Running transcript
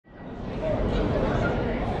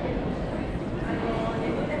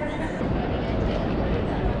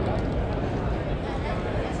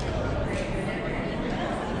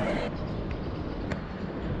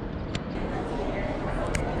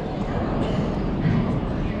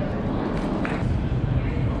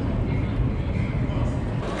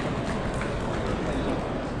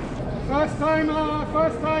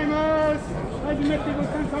first timers.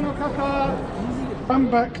 Come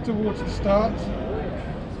back towards the start,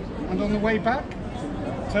 and on the way back,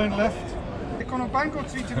 turn left. このバンクを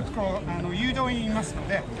ついてるところ、誘導員いますの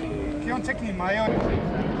で、基本的に迷う。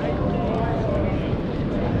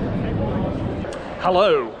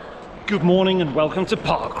Hello, good morning and welcome to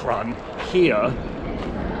Parkrun here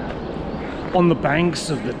on the banks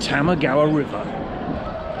of the Tamagawa River.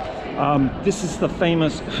 This is the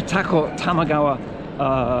famous Futako Tamagawa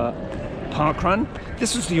Parkrun.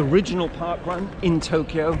 This was the original Parkrun in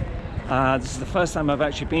Tokyo. This is the first time I've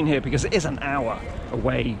actually been here because it is an hour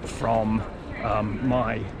away from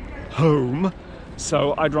my home.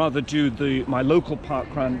 So I'd rather do my local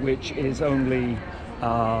Parkrun, which is only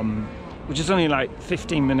like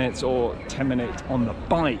 15 minutes or 10 minutes on the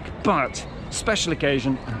bike. But special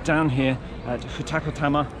occasion, I'm down here at Futako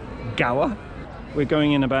Tamagawa. We're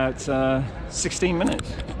going in about 16 minutes.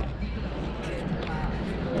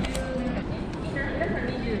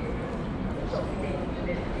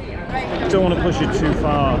 Don't want to push it too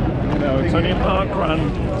far. You know, it's only a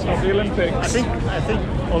parkrun. It's not the Olympics. I think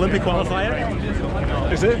Olympic qualifier.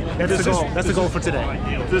 Is it? That's the goal for today.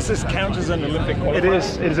 Does this count as an Olympic qualifier? It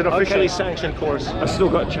is. It is an officially sanctioned course. I've still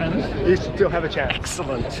got a chance. You still have a chance.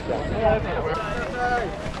 Excellent.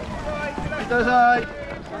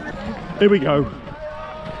 Here we go.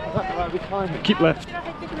 Keep left.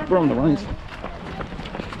 We're on the right.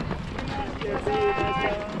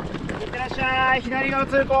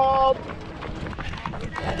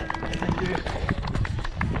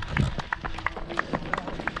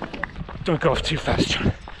 Don't go off too fast,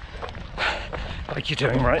 John. Like you're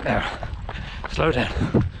doing right now. Slow down.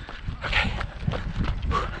 Okay.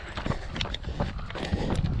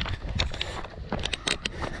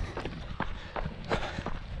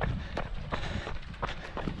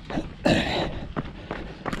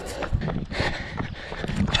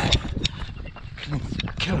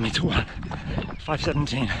 Kilometer 1,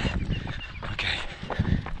 5:17. Okay.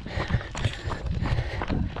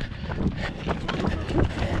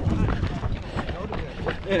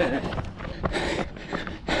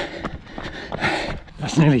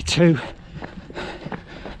 That's nearly 2.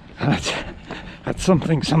 That's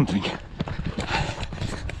something.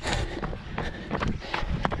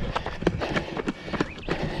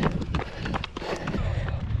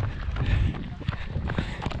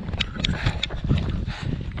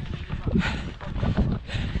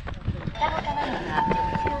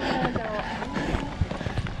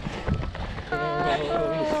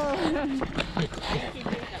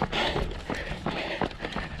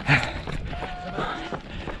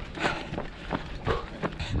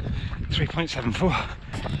 3.74.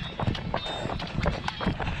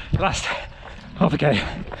 Last half a K.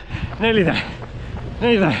 Nearly there.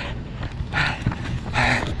 Nearly there.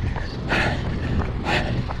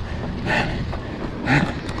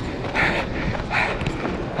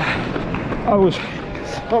 I was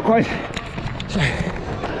not quite.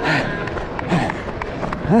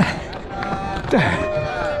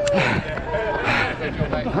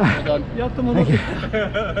 Thank you.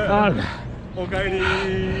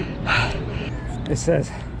 It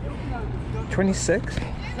says 26.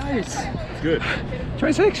 Nice. Good.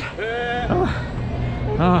 26? Yeah.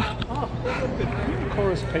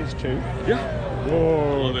 Chorus pace 2. Yeah.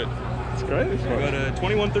 Whoa. Love it. It's great. We got a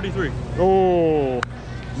 21:33. Oh,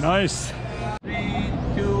 nice. 3,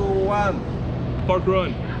 2, 1.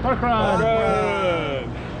 Parkrun. Parkrun.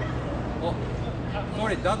 Oh,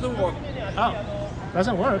 sorry, it doesn't work. Oh,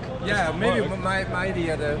 doesn't work. Yeah, maybe my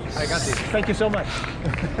idea. I got it. Thank you so much.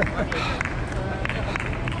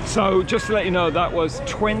 So just to let you know, that was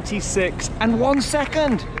 26 and 1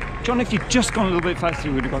 second. John, if you'd just gone a little bit faster,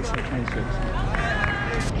 you would have got to 26.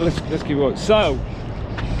 Let's keep going. So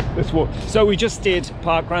let's walk. So we just did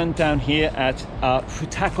Parkrun down here at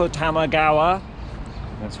Futako Tamagawa.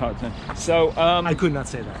 That's hard to say. So I could not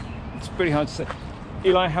say that. It's pretty hard to say.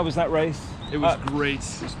 Eli, how was that race? It was great.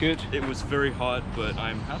 It was good. It was very hot, but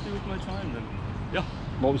I'm happy with my time. And yeah.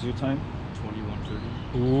 What was your time?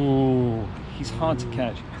 21:30. Ooh, he's hard to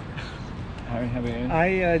catch. Harry, how about you?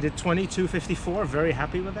 I did 22:54. Very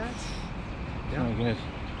happy with that. Yeah. Very good.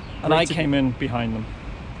 And I came in behind them.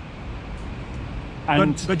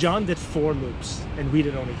 And But John did 4 loops, and we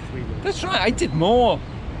did only 3 loops. that's right, I did more.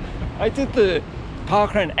 I did the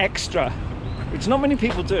Parkrun Extra, which not many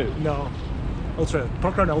people do. No, Ultra,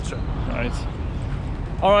 Parkrun Ultra. Right.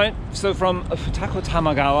 All right, so from Futako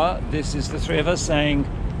Tamagawa, this is the 3 of us saying,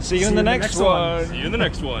 see you in the next one. See you in the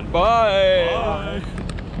next one. Bye. Bye.